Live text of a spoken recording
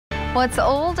What's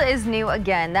old is new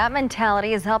again. That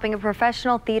mentality is helping a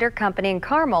professional theater company in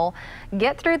Carmel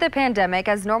get through the pandemic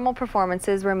as normal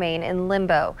performances remain in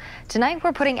limbo. Tonight,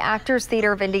 we're putting Actors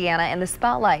Theater of Indiana in the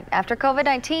spotlight. After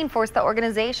COVID-19 forced the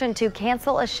organization to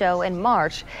cancel a show in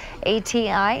March,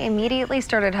 ATI immediately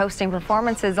started hosting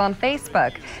performances on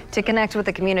Facebook to connect with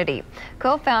the community.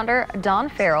 Co-founder Don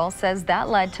Farrell says that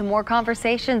led to more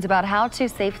conversations about how to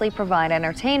safely provide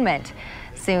entertainment.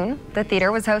 Soon, the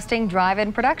theater was hosting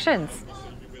drive-in productions.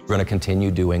 We're going to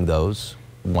continue doing those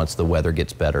once the weather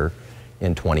gets better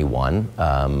in 21.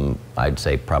 I'd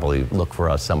say probably look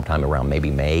for us sometime around maybe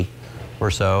May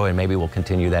or so, and maybe we'll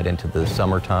continue that into the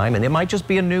summertime. And it might just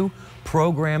be a new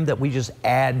program that we just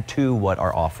add to what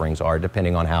our offerings are,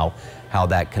 depending on how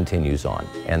that continues on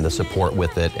and the support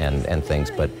with it and things.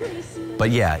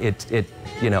 But yeah, it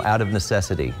you know, out of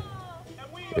necessity,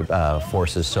 it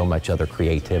forces so much other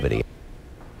creativity.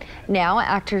 Now,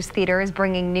 Actors Theater is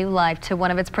bringing new life to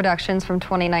one of its productions from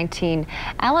 2019.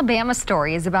 Alabama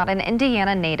Story is about an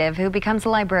Indiana native who becomes a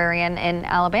librarian in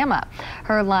Alabama.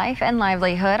 Her life and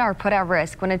livelihood are put at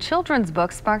risk when a children's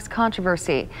book sparks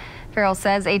controversy. Farrell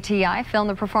says ATI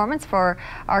filmed the performance for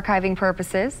archiving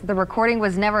purposes. The recording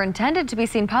was never intended to be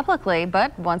seen publicly,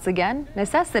 but once again,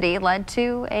 necessity led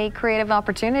to a creative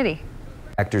opportunity.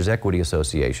 Actors Equity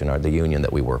Association, or the union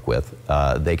that we work with,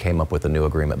 they came up with a new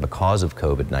agreement because of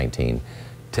COVID-19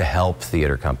 to help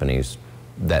theater companies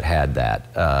that had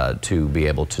that to be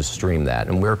able to stream that.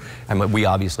 And we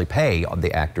obviously pay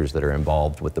the actors that are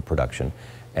involved with the production,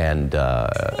 and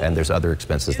there's other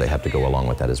expenses they have to go along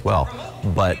with that as well.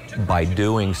 But by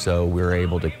doing so, we're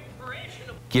able to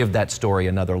give that story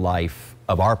another life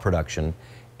of our production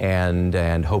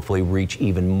and hopefully reach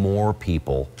even more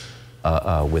people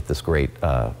with this great,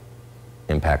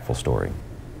 impactful story.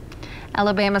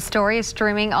 Alabama Story is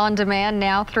streaming on demand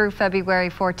now through February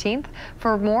 14th.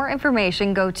 For more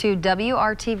information, go to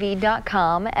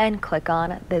WRTV.com and click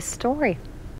on this story.